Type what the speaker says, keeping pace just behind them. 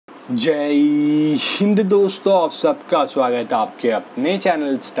जय हिंद दोस्तों, आप सबका स्वागत है आपके अपने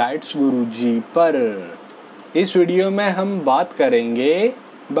चैनल स्टैट्स गुरुजी पर। इस वीडियो में हम बात करेंगे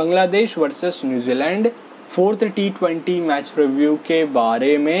Bangladesh versus New Zealand 4th T20 match review के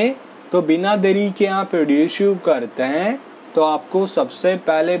बारे में। तो बिना देरी के आप वीडियो शुरू करते हैं। तो आपको सबसे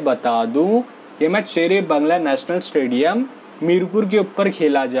पहले बता दूं, ये मैच शेरे बांग्ला नेशनल स्टेडियम मीरपुर के ऊपर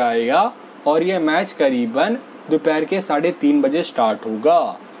खेला जाएगा और ये मैच करीबन दोपहर के 3:30 बजे स्टार्ट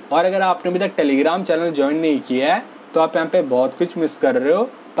होगा। और अगर आपने अभी तक टेलीग्राम चैनल ज्वाइन नहीं किया है तो आप यहाँ पे बहुत कुछ मिस कर रहे हो।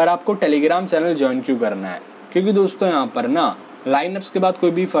 पर आपको टेलीग्राम चैनल ज्वाइन क्यों करना है? क्योंकि दोस्तों यहाँ पर ना लाइनअप्स के बाद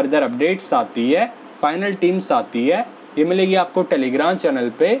कोई भी फर्दर अपडेट्स आती है, फाइनल टीम्स आती है, ये मिलेगी आपको टेलीग्राम चैनल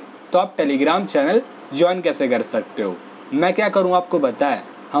पे। तो आप टेलीग्राम चैनल ज्वाइन कैसे कर सकते हो, मैं क्या करूँ आपको बताए।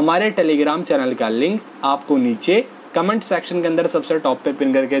 हमारे टेलीग्राम चैनल का लिंक आपको नीचे कमेंट सेक्शन के अंदर सबसे टॉप पे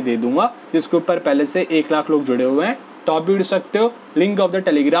पिन करके दे दूंगा, जिसके ऊपर पहले से 1 लाख लोग जुड़े हुए हैं। तो आप भी जुड़ सकते हो। Link of the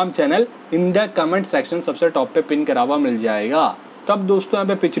Telegram channel in the comment section सबसे टॉप पे पिन करा हुआ मिल जाएगा। तो अब दोस्तों यहाँ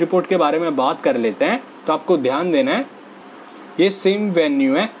पे पिच रिपोर्ट के बारे में बात कर लेते हैं। तो आपको ध्यान देना है, ये सेम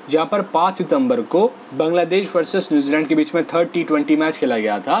वेन्यू है जहाँ पर 5 सितंबर को बांग्लादेश वर्सेस न्यूजीलैंड के बीच में 3rd T20 मैच खेला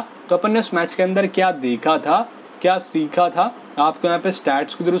गया था। तो अपन ने उस मैच के अंदर क्या देखा था, क्या सीखा था, आपको यहाँ पे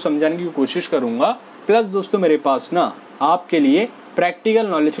स्टैट्स के थ्रू समझाने की कोशिश करूंगा। प्लस दोस्तों मेरे पास ना आपके लिए प्रैक्टिकल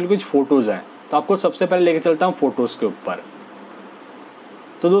नॉलेज के कुछ फोटोज हैं। तो आपको सबसे पहले लेके चलता हूँ फोटोज के ऊपर।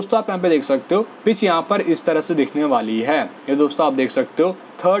 तो दोस्तों आप यहाँ पे देख सकते हो पिच यहाँ पर इस तरह से दिखने वाली है। ये दोस्तों आप देख सकते हो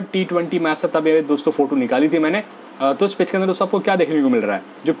 3rd T20 मैच था, तब ये दोस्तों फोटो निकाली थी मैंने। तो इस पिच के अंदर दोस्तों आपको क्या देखने को मिल रहा है,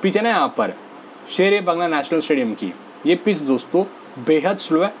 जो पिच है ना यहाँ पर शेरे बांग्ला नेशनल स्टेडियम की, ये पिच दोस्तों बेहद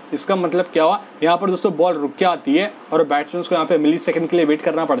स्लो है। इसका मतलब क्या हुआ, यहाँ पर दोस्तों बॉल रुक के आती है और बैट्समैन को यहाँ पे मिली सेकंड के लिए वेट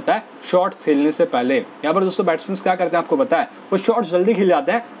करना पड़ता है शॉट्स खेलने से पहले। यहाँ पर दोस्तों बैट्समैन क्या करते हैं आपको पता है, वो शॉट्स जल्दी खेल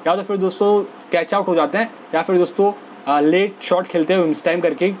जाते हैं या तो फिर दोस्तों कैच आउट हो जाते हैं या फिर दोस्तों लेट शॉट खेलते हुए मिस टाइम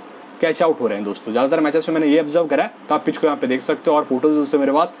करके कैच आउट हो रहे हैं। दोस्तों ज़्यादातर मैचेस में मैंने ये ऑब्जर्व करा है। तो आप पिच को यहाँ पे देख सकते हो और फोटोज दोस्तों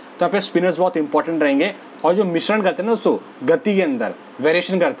मेरे पास। तो यहाँ पे स्पिनर्स बहुत इंपॉर्टेंट रहेंगे और जो मिश्रण करते हैं ना दोस्तों गति के अंदर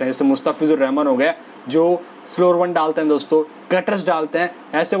वेरिएशन करते हैं, जैसे मुस्तफिजुर रहमान हो गया जो स्लोअर वन डालते हैं दोस्तों, कटर्स डालते हैं,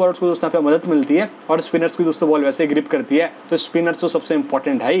 ऐसे बॉलर्स को दोस्तों यहाँ पे मदद मिलती है और स्पिनर्स की दोस्तों बॉल वैसे ग्रिप करती है। तो स्पिनर्स तो सबसे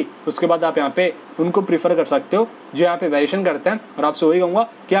इंपॉर्टेंट है ही। उसके बाद आप यहाँ पे उनको प्रीफर कर सकते हो जो यहाँ पे वेरिएशन करते हैं। और आपसे वही कहूँगा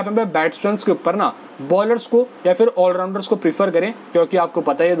कि आप यहाँ पे बैट्समैन के ऊपर ना बॉलर्स को या फिर ऑलराउंडर्स को प्रीफर करें, क्योंकि आपको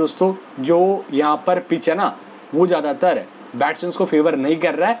पता है दोस्तों जो यहाँ पर पिच है ना वो ज़्यादातर बैट्समैन को फेवर नहीं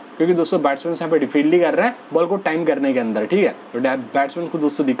कर रहा है, क्योंकि दोस्तों बैट्समैन यहाँ पे डिफील्ड कर रहे हैं बॉल को टाइम करने के अंदर। ठीक है, तो बैट्समैन को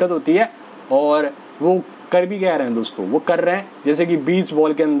दोस्तों दिक्कत होती है और वो कर भी कह रहे हैं दोस्तों, वो कर रहे हैं जैसे कि 20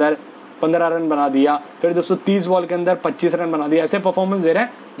 बॉल के अंदर 15 रन बना दिया, फिर दोस्तों 30 बॉल के अंदर 25 रन बना दिया, ऐसे परफॉर्मेंस दे रहे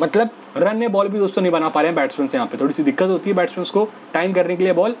हैं। मतलब रन ने बॉल भी दोस्तों नहीं बना पा रहे हैं बैट्समैन से। यहाँ पे थोड़ी सी दिक्कत होती है बैट्समैन को टाइम करने के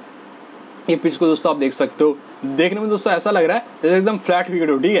लिए बॉल। ये पिच को दोस्तों आप देख सकते हो, देखने में दोस्तों ऐसा लग रहा है जैसे एकदम फ्लैट विकेट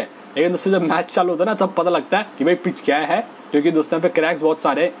हो। ठीक है, लेकिन दोस्तों जब मैच चालू होता है ना तब पता लगता है कि भाई पिच क्या है, क्योंकि दोस्तों यहाँ पे क्रैक्स बहुत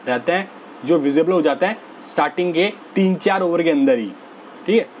सारे रहते हैं जो विजिबल हो जाते हैं स्टार्टिंग के 3-4 ओवर के अंदर ही।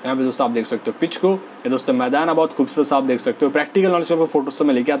 ठीक है, यहाँ पे दोस्तों आप देख सकते हो पिच को। ये दोस्तों मैदान है बहुत खूबसूरत, आप देख सकते हो। प्रैक्टिकल नॉलेज के फोटोज तो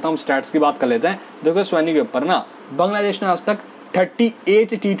मैं लेके आता हूँ। स्टैट्स की बात कर लेते हैं। देखो स्वैनी के ऊपर ना बांग्लादेश ने आज तक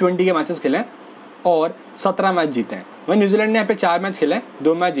 38 T20 के मैचेस खेले और 17 मैच जीते हैं। वहीं न्यूजीलैंड ने यहाँ पे 4 मैच खेले,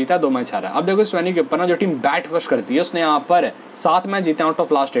 2 मैच जीता, 2 मैच हारा। अब देखो स्वैनी के ऊपर ना जो टीम बैट फर्स्ट करती है उसने यहाँ पर 7 मैच जीते आउट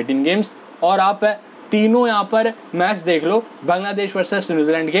ऑफ लास्ट 18 गेम्स। और आप तीनों यहाँ पर मैच देख लो बांग्लादेश वर्सेस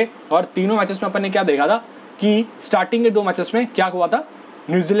न्यूजीलैंड के, और तीनों मैचेस में अपन ने क्या देखा था कि स्टार्टिंग के 2 मैचेस में क्या हुआ था,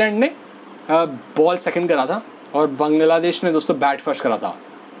 न्यूजीलैंड ने बॉल सेकंड करा था और बांग्लादेश ने दोस्तों बैट फर्स्ट करा था।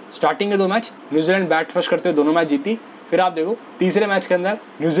 स्टार्टिंग के 2 मैच न्यूजीलैंड बैट फर्स्ट करते हुए दोनों मैच जीती। फिर आप देखो तीसरे मैच के अंदर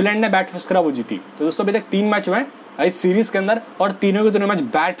न्यूजीलैंड ने बैट फर्स्ट करा, वो जीती। तो दोस्तों अभी तक 3 मैच हुए हैं इस सीरीज के अंदर और तीनों के 3 मैच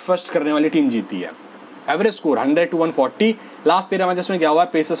बैट फर्स्ट करने वाली टीम जीती है। Average score 100-140। लास्ट 13 मैचेस में क्या हुआ,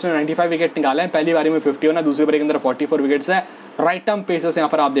 पेसर्स ने 95 विकेट निकाले हैं। पहली बारी में 51 है, दूसरी बारी के अंदर 44 विकेट्स है। राइट आर्म पेसर्स यहाँ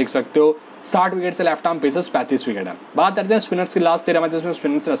पर आप देख सकते हो 60 विकेट से, लेफ्ट आर्म पेसर्स 35 विकेट है। बात करते हैं स्पिनर्स की। लास्ट 13 मैचेस में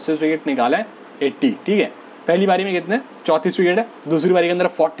स्पिनर्स ने 80 विकेट निकाले हैं, 80। ठीक है, पहली बारी में कितने 34 विकेट है, दूसरी बारी के अंदर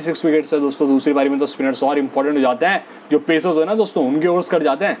 46 विकेट्स है। दोस्तों दूसरी बारी में तो स्पिनर्स और इंपॉर्टेंट हो जाते हैं, जो पेसर्स हो ना दोस्तों उनके ओवर्स कट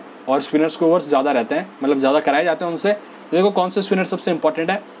जाते हैं और स्पिनर्स के ओवर्स ज़्यादा रहते हैं, मतलब ज़्यादा कराए जाते हैं उनसे। देखो कौन से स्पिनर सबसे इंपॉर्टेंट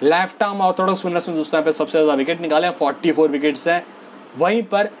है, लेफ्ट आर्म ऑर्थोडॉक्स स्पिनर्स ने दोस्तों यहाँ पे सबसे ज़्यादा विकेट निकाले हैं, 44 विकेट्स हैं। वहीं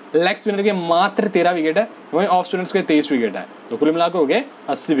पर लेग स्पिनर के मात्र 13 विकेट है, वहीं ऑफ स्पिनर्स के 23 विकेट है। तो कुल मिलाकर हो गए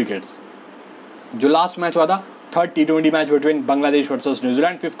 80 विकेट्स। जो लास्ट मैच हुआ था 3rd T20 match between Bangladesh versus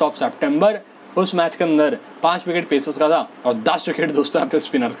New Zealand 5 सितंबर, उस मैच के अंदर 5 विकेट पेसर्स का था और 10 विकेट दोस्तों यहाँ पे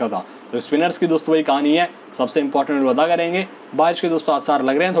स्पिनर्स का था। तो स्पिनर्स की दोस्तों वही कहानी है, सबसे इंपॉर्टेंट बता करेंगे। बारिश के दोस्तों आसार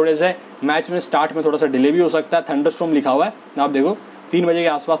लग रहे हैं थोड़े से, मैच में स्टार्ट में थोड़ा सा डिले भी हो सकता है। थंडरस्टॉर्म लिखा हुआ है, आप देखो 3 बजे के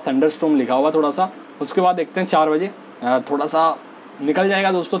आसपास थंडरस्टॉर्म लिखा हुआ थोड़ा सा। उसके बाद देखते हैं 4 बजे थोड़ा सा निकल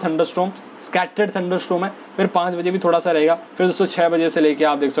जाएगा दोस्तों थंडरस्टॉर्म, स्कैटर्ड थंडरस्टॉर्म है। फिर 5 बजे भी थोड़ा सा रहेगा, फिर दोस्तों 6 बजे से लेके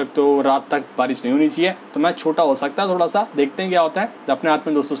आप देख सकते हो रात तक बारिश नहीं होनी चाहिए। तो मैच छोटा हो सकता है थोड़ा सा, देखते हैं क्या होता है। अपने हाथ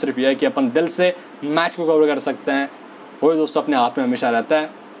में दोस्तों सिर्फ यह है कि अपन दिल से मैच को कवर कर सकते हैं, वही दोस्तों अपने हाथ में हमेशा रहता है।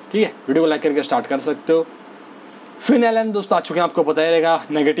 ठीक है, वीडियो को लाइक करके स्टार्ट कर सकते हो। फिन एलन दोस्तों आ चुके हैं, आपको पता ही रहेगा,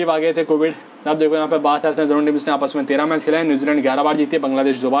 नेगेटिव आ गए थे कोविड। अब देखो यहाँ पे बात करते हैं, दोनों टीम्स ने आपस में 13 मैच खेला है। न्यूजीलैंड 11 बार जीती है,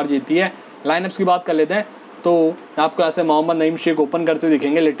 बांग्लादेश 2 बार जीती है। लाइनअप्स की बात कर लेते हैं तो आपको ऐसे मोहम्मद नईम शेख ओपन करते हुए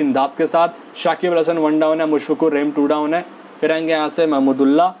दिखेंगे लिटिन दास के साथ। शाकिब अल हसन 1 डाउन है, मुशफिकुर रहीम 2 डाउन है। फिर आएंगे यहाँ से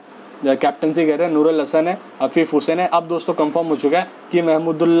महमूदुल्ला कैप्टनसी कर रहे हैं, नूरुल हसन है, हफीफ हुसैन है। अब दोस्तों कंफर्म हो चुका है कि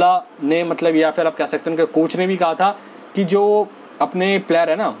महमूदुल्ला ने मतलब या फिर आप कह सकते हैं उनके कोच ने भी कहा था कि जो अपने प्लेयर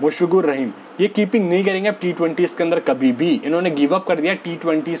है ना मुशफिकुर रहीम, ये कीपिंग नहीं करेंगे अब T20 के अंदर कभी भी। इन्होंने गिव अप कर दिया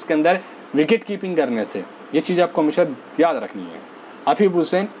T20 के अंदर विकेट कीपिंग करने से। ये चीज़ आपको हमेशा याद रखनी है। हफीफ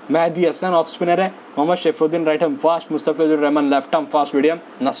हुसैन, मेहदी हसन ऑफ स्पिनर है, Mohammad Sharifuddin right arm fast, Mustafizur Rahman left arm fast medium,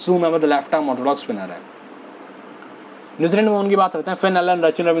 Nasum Ahmad left arm Orthodox spinner है। न्यूजीलैंड में उनकी बात करते हैं, Finn Allen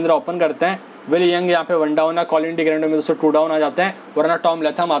Rachin Ravindra open करते हैं, विल यंग यहाँ पे 1 डाउन है, कॉलिन डी ग्रैंडो में दोस्तों 2 डाउन आ जाते हैं, वरना टॉम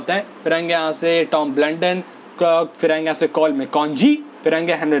लेथम आते हैं। फिर आएंगे यहाँ से टॉम ब्लैंडन, फिर आएंगे यहाँ से कॉल मैकॉन्जी, फिर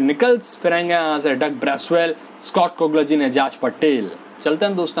आएंगे हेनरी निकल्स, फिर आएंगे यहाँ से डग ब्रेसवेल, स्कॉट कोगलजी, एजाज पटेल। चलते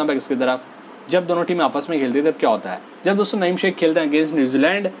हैं दोस्तों पे किसकी तरफ। जब दोनों टीमें आपस में खेलती है तब क्या होता है, जब दोस्तों नईम शेख खेलते हैं अगेंस्ट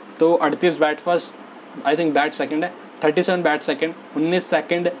न्यूजीलैंड तो 38 bat first, I think bat second है, 37 बैट सेकंड, 19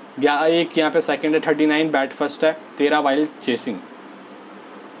 सेकंड, एक यहाँ पे सेकंड है, 39 बैट फर्स्ट है, 13 वाइल्ड चेसिंग।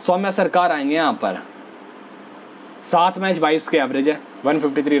 सौम्या सरकार आएंगे यहाँ पर, 7 मैच 22 के एवरेज है,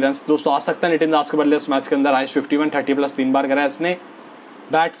 153 रन दोस्तों आ सकता है लिटिन दास के बदले इस मैच के अंदर। आइस 51, 30+ 3 बार करा है इसने।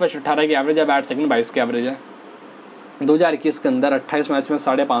 बैट फर्स्ट 18 की एवरेज है, बैट सेकंड 22 के एवरेज है। 2021 के अंदर 28 मैच में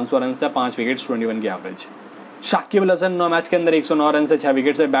 550 रन से 5 विकेट्स 21 की एवरेज। शाकिब अल हसन 9 मैच के अंदर 109 रन से 6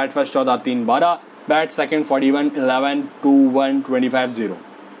 विकेट से, bat first 14, 3, 12, bat second 41, 11, 2, 1, 25, 0।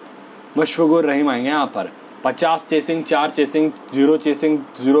 Mushfiqur Rahim आएंगे यहाँ पर, 50 chasing, 4 chasing, 0 chasing,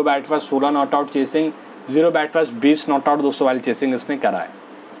 0 bat first, 16 not out chasing, 0 bat first, 20 not out, 200 wild chasing इसने करा है।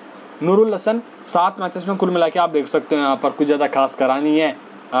 नूरुल हसन 7 मैचेस में कुल मिला के आप देख सकते हो यहाँ पर कुछ ज़्यादा खास करा नहीं है,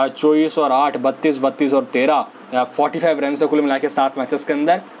 24 और 8, 32, 32 और 13, 45 रन से कुल मिला के 7 मैचेस के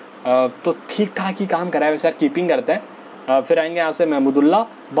अंदर। तो ठीक ठाक ही काम करा है वैसे यार, कीपिंग करते हैं। फिर आएंगे यहाँ से महमूदुल्ला,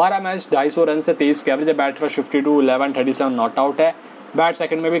 12 मैच 250 रन से 23 के एवरेज है, बैट फर्स्ट 52, 11, 37 नॉट आउट है। बैट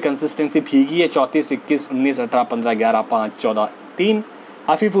सेकंड में भी कंसिस्टेंसी ठीक ही है, 34, 21, 19, 18, 15, 11, 5, 14, 3।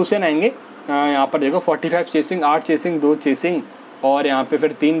 हफीफ हुसैन आएंगे यहाँ पर देखो, 45 चेसिंग, 8 चेसिंग, 2 चेसिंग, और यहाँ पे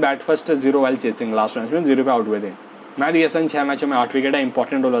फिर 3 bat first, 0 wild chasing. Last match में 0 पे आउट हुए थे। मेहदी हसन 6 मैचों में 8 विकेट है,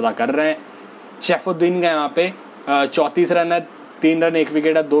 इंपॉर्टेंट रोल अदा कर रहे हैं। शरीफुद्दीन का यहाँ पे 34 रन है, 3 रन 1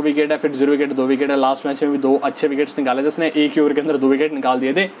 विकेट है, 2 विकेट है, फिर 0 विकेट 2 विकेट है। लास्ट मैच में भी 2 अच्छे विकेट्स निकाले थे उसने, एक ही ओवर के अंदर 2 विकेट निकाल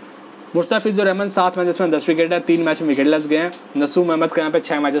दिए थे। मुस्तफिजुर रहमान 7 मैचेस में 10 विकेट है, 3 मैच में विकेट लेस गए हैं। नसूम अहमद का यहाँ पे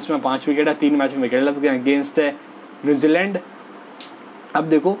 6 मैचेस में 5 विकेट है, 3 मैच में विकेट लेस गए हैं अगेंस्ट है न्यूजीलैंड। अब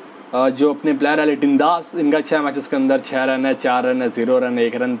देखो जो अपने प्लेयर है लिटिन दास, इनका 6 मैचेस के अंदर 6 रन है, 4 रन है, 0 रन,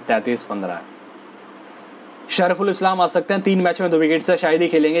 1 रन, 33, 15 है। शरफुल इस्लाम आ सकते हैं, 3 मैच में 2 विकेट से शायद ही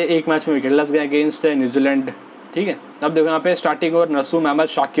खेलेंगे, 1 मैच में विकेट लेस गए अगेंस्ट है न्यूजीलैंड। ठीक है, अब देखो यहाँ पे starting over Nasum Ahmad,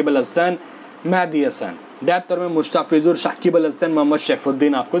 Shakib Al Hasan, Mehdi Hasan. Death over में मुस्तफिजुर, शाकिब अल हसन, मोहम्मद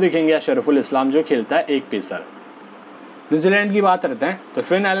शरीफुद्दीन आपको दिखेंगे, या शरफुल इस्लाम जो खेलता है एक पेसर। न्यूजीलैंड की बात करते हैं तो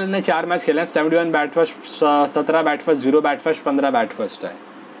फिन एलन ने 4 मैच खेले हैं, 71 bat first, 17 bat first, 0 bat first, 15 bat first है।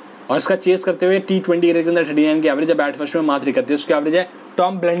 और इसका चेस करते हुए T20 के अंदर 39 की एवरेज है, बैट फर्स्ट में मात्र 31 की एवरेज है।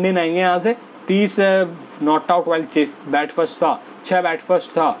 टॉम ब्लेंडन आएंगे यहाँ से, 30 not out wild chess, bat first था, 6 बैट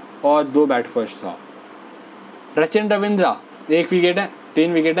फर्स्ट था और 2 बैट फर्स्ट था। रचिन रविंद्रा 1 विकेट है,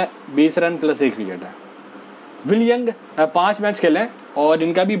 3 विकेट है, 20 रन प्लस 1 विकेट है। विल यंग 5 मैच खेले हैं और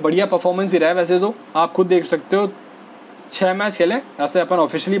इनका भी बढ़िया परफॉर्मेंस ही रहा है, वैसे तो आप खुद देख सकते हो 6 मैच खेले, ऐसे अपन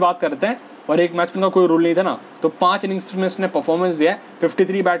ऑफिशियली बात करते हैं, और 1 मैच में का कोई रूल नहीं था ना, तो 5 इनिंग्स में इसने परफॉर्मेंस दिया है।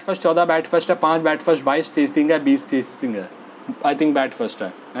 53 बैट फर्स्ट, 14 बैट फर्स्ट है, 5 बैट फर्स्ट, 22 चेसिंग है, 20 चेसिंग है, आई थिंक बैट फर्स्ट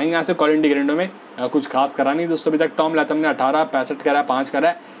है। यहाँ से कॉलिन डी ग्रैंडो में कुछ खास करा नहीं दोस्तों अभी तक। टॉम लेथम ने 18, 65 करा है, 5 करा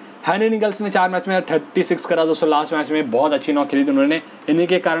है। हेनरी निकल्स ने 4 मैच में 36 करा दोस्तों, लास्ट मैच में बहुत अच्छी नॉक खेली थी उन्होंने। इन्हीं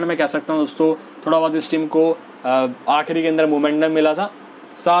के कारण मैं कह सकता हूँ दोस्तों थोड़ा बहुत इस टीम को आखिरी के अंदर मोमेंटम मिला था।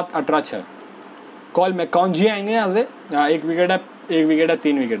 7, 18, 6। कॉल मैकॉन्जी आएंगे यहाँ से, 1 विकेट है, 1 विकेट है,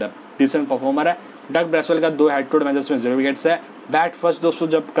 3 विकेट है, डिसेंट परफॉर्मर है। डग ब्रेसवेल का 2 हेड टू हेड मैचेस में 0 विकेट्स है। बैट फर्स्ट दोस्तों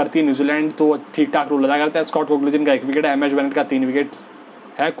जब करती है न्यूजीलैंड तो ठीक ठाक रोल अदा करता है। स्कॉट कोगलजी का 1 विकेट है, एमएच बेनेट का 3 विकेट्स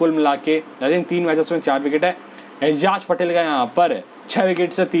है, कुल मिला के आई थिंक 3 मैचेस में 4 विकेट है। एजाज पटेल का यहाँ पर 6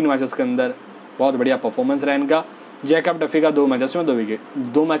 विकेट से 3 मैचेस के अंदर, बहुत बढ़िया परफॉर्मेंस रहा इनका। जैकब डफी का 2 मैचेस में 2 विकेट,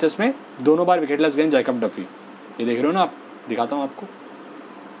 2 मैचेस में दोनों बार विकेटलेस गए जैकब डफी, ये देख रहे हो ना आप, दिखाता हूँ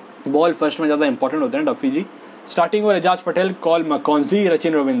आपको। बॉल फर्स्ट में ज़्यादा इंपॉर्टेंट होते हैं डफी जी, स्टार्टिंग और Ejaz Patel, call मैकॉन्जी,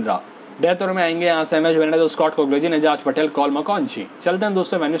 Rachin Ravindra. Death over में आएंगे यहाँ से MH वेनेडो, Scott कोग्लोजी, Ejaz Patel, call मैकॉन्जी। चलते हैं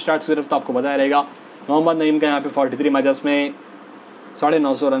दोस्तों वेन्यू स्टार्ट सिर्फ तो आपको पता रहेगा। मोहम्मद नईम का यहाँ पे 43 मैचेस में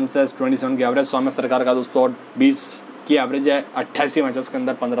 950 रन है, 27 की एवरेज। सौम्य सरकार का दोस्तों 20 की एवरेज है, 88 मैचेस के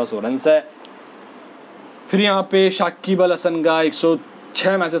अंदर 1500 रन है। फिर यहाँ पे शाकिब अल हसन का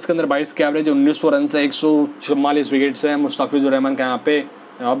 106 मैचेस के अंदर 22 की एवरेज, 1900 रन है, 144 विकेट्स हैं। मुस्तफिजुर रहमान का यहाँ पे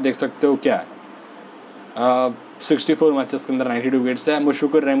आप देख सकते हो क्या है 64 मैचेस के अंदर 92 विकेट्स है।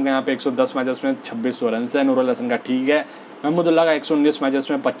 मुशफिकुर रहमान का यहाँ पे 110 मैचेस में 2600 रन है। नूरुल हसन का ठीक है। महमूदुल्लाह का 119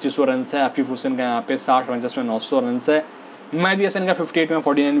 मैचेस में 2500 रन है। अफीफ हुसैन का यहाँ पे 60 मैचेस में 900 रन है। मेहदी हसन का 58 में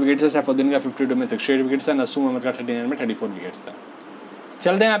 49 विकेट्स है। सैफुद्दीन का 52 में 68 विकेट्स है। नसूम अहमद का 39 में 34 विकेट्स है।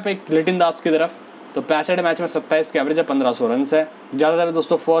 चलते हैं यहाँ पे लिटिन दास की तरफ। तो 65 मैच में 27 की एवरेज है, 1500 रन है। ज़्यादातर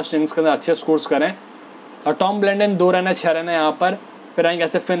दोस्तों फर्स्ट इनिंग्स के अंदर अच्छे स्कोर्स करें। और टॉम ब्लेंडन 2 रन है, 6 रन है यहाँ पर। फिर आएंगे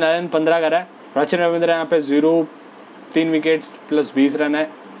ऐसे फिन एलन 15 करा है। रचिन रविंद्रा यहाँ पे 0, 3 विकेट प्लस 20 रन है।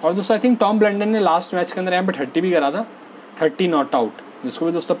 और दोस्तों आई थिंक टॉम ब्लेंडन ने लास्ट मैच के अंदर यहाँ पे 30 भी करा था, 30 नॉट आउट, जिसको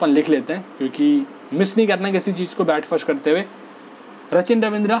भी दोस्तों अपन लिख लेते हैं क्योंकि मिस नहीं करना किसी चीज़ को बैट फर्स्ट करते हुए। रचिन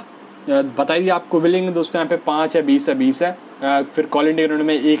रविंद्रा बताइए आपको विलिंग दोस्तों यहाँ पे 5 है, 20 है, 20 है। फिर कॉल इंडिया ग्राउंड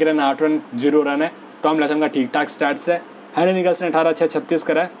में 1 रन, 8 रन, 0 रन है। टॉम लैथम का ठीक ठाक स्टैट्स है। हैरी निकल्स ने 18-6, 36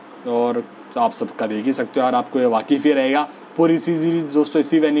 करा है। और आप सबका देख ही सकते हो यार, आपको ये वाकिफ़ ही रहेगा। पूरी सीरीज दोस्तों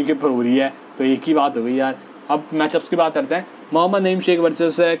इसी वेन्यू के ऊपर हो रही है, तो एक ही बात हो गई यार। अब मैचअप्स की बात करते हैं। Mohammad Naeem Sheikh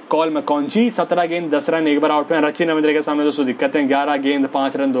versus call मैकॉन्जी। 17 गेंद 10 रन, 1 बार आउट हुए हैं। रचिन रविंद्रा के सामने दोस्तों दिक्कत है, 11 गेंद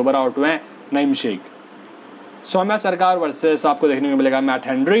 5 रन, 2 बार आउट हुए हैं नईम शेख। सौम्या सरकार वर्सेस आपको देखने को मिलेगा मैट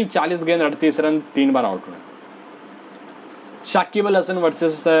हेनरी। 40 गेंद 38 रन, 3 बार आउट हुए। शाकिब अल हसन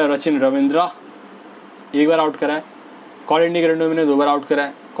वर्सेस रचिन रविंद्रा, 1 बार आउट करा है। कॉल इंडिया ग्राउंड में 2 बार आउट करा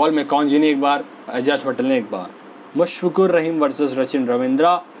है। कॉल मैकॉन्जी ने 1 बार, एजाज पटेल ने 1 बार। मुशफिकुर रहीम वर्सेस रचिन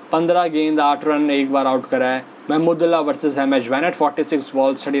रविंद्रा, 15 गेंद 8 रन, 1 बार आउट करा है। Mahmudullah versus MH Bennett, 46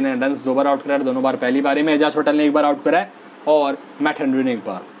 balls 39 run, 2 बार आउट करा है, दोनों बार पहली बारी में। एजाज पटेल ने 1 बार आउट करा है और मैट हेनरी ने 1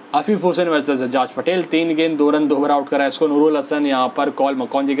 बार। अफीफ हुसैन वर्सेस एजाज पटेल, 3 गेंद 2 रन, 2 बार आउट करा है इसको। नूरुल हसन यहाँ पर कॉल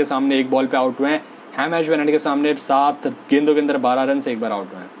मैकॉन्जी के सामने 1 बॉल पे आउट हुए हैं। एमएच वेनेट के सामने 7 गेंदों के अंदर 12 रन से 1 बार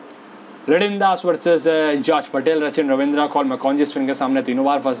आउट हुए हैं। लिटिन दास versus Ejaz Patel, Rachin Ravindra, call मैकॉन्जी spin के सामने तीनों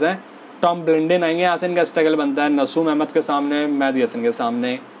बार फंसे हैं। टॉम ब्लेंडन आएंगे, हसन का स्ट्रगल बनता है नसूम अहमद के सामने, मेहदी हसन के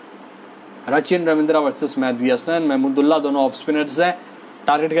सामने। रचिन रविंद्रा वर्सेस मेहदी हसन, महमूदुल्लाह दोनों ऑफ स्पिनर्स हैं,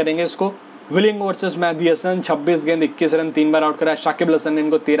 टारगेट करेंगे इसको। विलिंग वर्सेस मेहदी हसन, 26 गेंद 21 रन, 3 बार आउट करा है। शाकिब अल हसन ने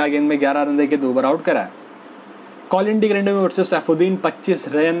इनको 13 गेंद में 11 रन देके 2 बार आउट करा है। कॉल इंडिया ग्राउंड में वर्सेस सैफुद्दीन, 25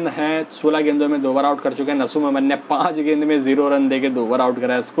 रन है, 16 गेंदों में 2 बार आउट कर चुके हैं। नसूम अहमद ने 5 गेंद में 0 रन देके 2 बार आउट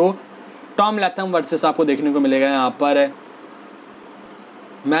करा है इसको। टॉम लैथम वर्सेस आपको देखने को मिलेगा यहाँ पर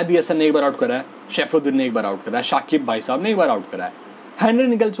मेहदी हसन ने 1 बार आउट करा है, सैफुद्दीन ने 1 बार आउट करा है, शाकिब भाई साहब ने 1 बार आउट करा है। Henry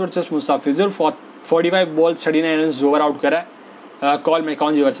Nicholls versus Mustafizur, 45 balls 39 run, 2 बार आउट करा है। कॉल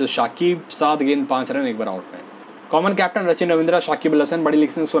मैकॉन्जी वर्सेस शाकिब, 7 गेंद 5 रन, 1 बार आउट है। Common captain Rachin Ravindra, Shakib Al Hasan. बड़ी लीग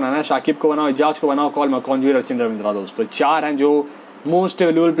से सुनाना है, शाकिब को बनाओ, एजाज को बनाओ, कॉल मैकॉन्जी, रचिन रविंद्रा। दोस्तों 4 हैं जो मोस्ट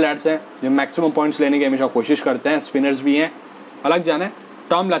वैल्यूएबल प्लेयर्स हैं, जो मैक्सिमम पॉइंट्स लेने की हमेशा कोशिश करते हैं। स्पिनर्स भी हैं, अलग जाने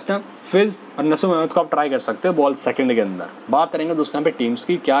टॉम लैथम, फिज और नसूम अहमद को आप ट्राई कर सकते हो बॉल सेकंड के अंदर। बात करेंगे दोस्तों यहाँ पे टीम्स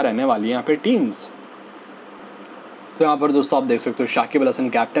की, क्या रहने वाली है यहाँ पे टीम्स। तो यहाँ पर दोस्तों आप देख सकते हो Shakib Al Hasan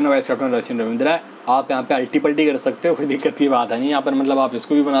captain, vice captain Rachin Ravindra है। आप यहाँ पे अल्टी पल्टी कर सकते हो, कोई दिक्कत की बात है नहीं यहाँ पर। मतलब आप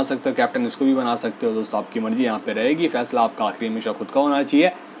इसको भी बना सकते हो कैप्टन, इसको भी बना सकते हो। दोस्तों आपकी मर्जी यहाँ पे रहेगी, फैसला आपका आखिरी हमेशा खुद का होना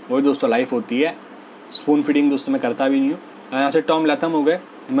चाहिए। वही दोस्तों लाइफ होती है, स्पून फीडिंग दोस्तों मैं करता भी नहीं हूँ। यहाँ से टॉम लैथम हो गए,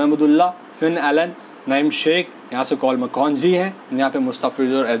 महमूदुल्लाह, फिन एलन, नईम शेख, यहाँ से कॉल मैकॉन्जी हैं, यहाँ पे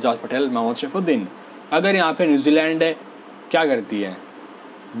मुस्तफिजुर, एजाज पटेल, मोहम्मद सैफुद्दीन। अगर यहाँ पे न्यूजीलैंड क्या करती है,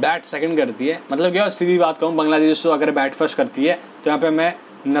 बैट सेकंड करती है, मतलब क्या सीधी बात कहूँ, बांग्लादेश तो अगर बैट फर्स्ट करती है तो यहाँ पे मैं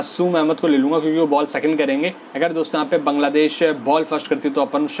नसूम अहमद को ले लूँगा क्योंकि वो बॉल सेकंड करेंगे। अगर दोस्तों यहाँ पे बांग्लादेश बॉल फर्स्ट करती है तो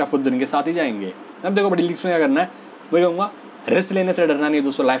अपन सैफुद्दीन के साथ ही जाएंगे। अब देखो बड़ी लीग्स में क्या करना है, वही कहूँगा, रिस्क लेने से डरना नहीं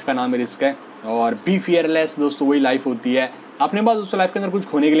दोस्तों, लाइफ का नाम ही रिस्क है। और बी फियरलेस दोस्तों, वही लाइफ होती है। अपने पास दोस्तों लाइफ के अंदर कुछ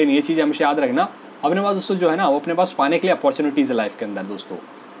खोने के लिए नहीं है, चीज़ हमेशा याद रखना। अपने पास दोस्तों जो है ना, वो अपने पास पाने के लिए अपॉर्चुनिटीज़ है लाइफ के अंदर दोस्तों।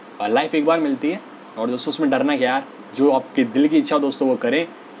 लाइफ एक बार मिलती है और दोस्तों उसमें डरना क्या यार, जो आपके दिल की इच्छा दोस्तों वो करें,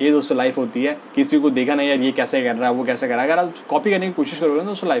 ये दोस्तों लाइफ होती है। किसी को देखा नहीं यार ये कैसे कर रहा है, वो कैसे कर रहा है, अगर आप कॉपी करने की कोशिश करोगे ना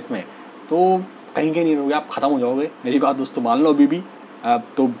दोस्तों लाइफ में, तो कहीं नहीं रहोगे, आप ख़त्म हो जाओगे। मेरी बात दोस्तों मान लो अभी भी।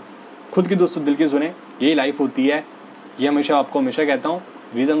 तो खुद की दोस्तों दिल की सुने, यही लाइफ होती है। ये हमेशा आपको हमेशा कहता हूँ।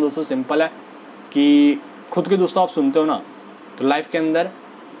 रीज़न दोस्तों सिंपल है कि खुद के दोस्तों आप सुनते हो ना, तो लाइफ के अंदर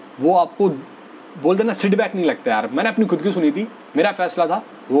वो आपको बोलते ना सिट बैक नहीं लगता यार। मैंने अपनी खुद की सुनी थी, मेरा फैसला था,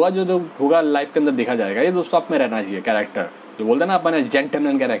 होगा जो होगा लाइफ के अंदर देखा जाएगा। ये दोस्तों आप में रहना चाहिए कैरेक्टर, जो बोलते ना अपन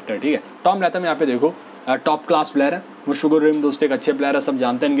जेंटलमैन कैरेक्टर, ठीक है। टॉम लैथम यहाँ पे देखो टॉप क्लास प्लेयर है, मुशफिकुर रहीम दोस्तों एक अच्छे प्लेयर है, सब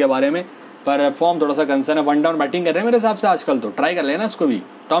जानते हैं इनके बारे में। पर फॉर्म थोड़ा सा कंसर्न है। 1 डाउन बैटिंग कर रहे हैं मेरे हिसाब से आजकल, तो ट्राई कर लेना इसको भी।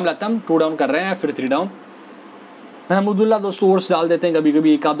 टॉम लथम 2 डाउन कर रहे हैं, फिर 3 डाउन। महमूदुल्लाह दोस्तों ओवर्स डाल देते हैं, कभी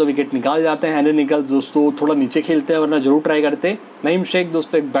कभी 1-2 विकेट निकाल जाते हैं। हेनरी निकल्स दोस्तों थोड़ा नीचे खेलते हैं, वरना जरूर ट्राई करते। नईम शेख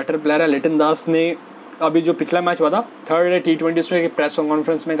दोस्तों एक बेटर प्लेयर है। लिटन दास ने अभी जो पिछला मैच हुआ था थर्ड T20 उसमें प्रेस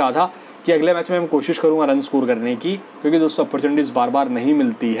कॉन्फ्रेंस में कहा था कि अगले मैच में मैं कोशिश करूंगा रन स्कोर करने की, क्योंकि दोस्तों अपॉर्चुनिटीज़ बार बार नहीं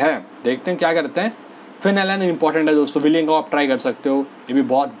मिलती है। देखते हैं क्या करते हैं। फिन एलन इंपॉर्टेंट है दोस्तों, विलियम को आप ट्राई कर सकते हो, ये भी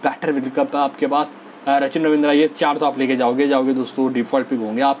बहुत बेटर विकल्प है आपके पास। रचिन रविंद्रा, ये 4 तो आप लेके जाओगे दोस्तों, डिफॉल्ट पिक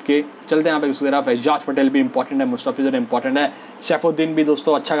होंगे आपके। चलते हैं यहाँ पे उसकी तरफ। एजाज पटेल भी इंपॉर्टेंट है, मुस्तफिजुर इंपॉर्टेंट है, शैफुद्दीन भी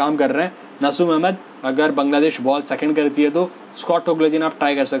दोस्तों अच्छा काम कर रहे हैं। नसूम अहमद, अगर बांग्लादेश बॉल सेकंड करती है तो स्कॉट टोगलेजिन आप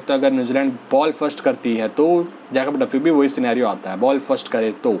ट्राई कर सकते हो। अगर न्यूजीलैंड बॉल फर्स्ट करती है तो जैकब डफी भी वही सिनेरियो आता है, बॉल फर्स्ट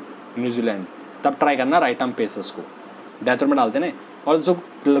करे तो न्यूजीलैंड, तब ट्राई करना राइट आर्म पेसर्स को, डेथ में डालते ना। और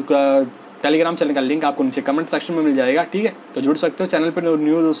दोस्तों टेलीग्राम चैनल का लिंक आपको नीचे कमेंट सेक्शन में मिल जाएगा, ठीक है, तो जुड़ सकते हो। चैनल पर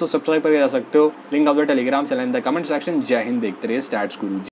न्यू दोस्तों सब्सक्राइब करके जा सकते हो। Link of the Telegram channel in the comment section. जय हिंद, देखते रहिए स्टैट्स गुरु जी।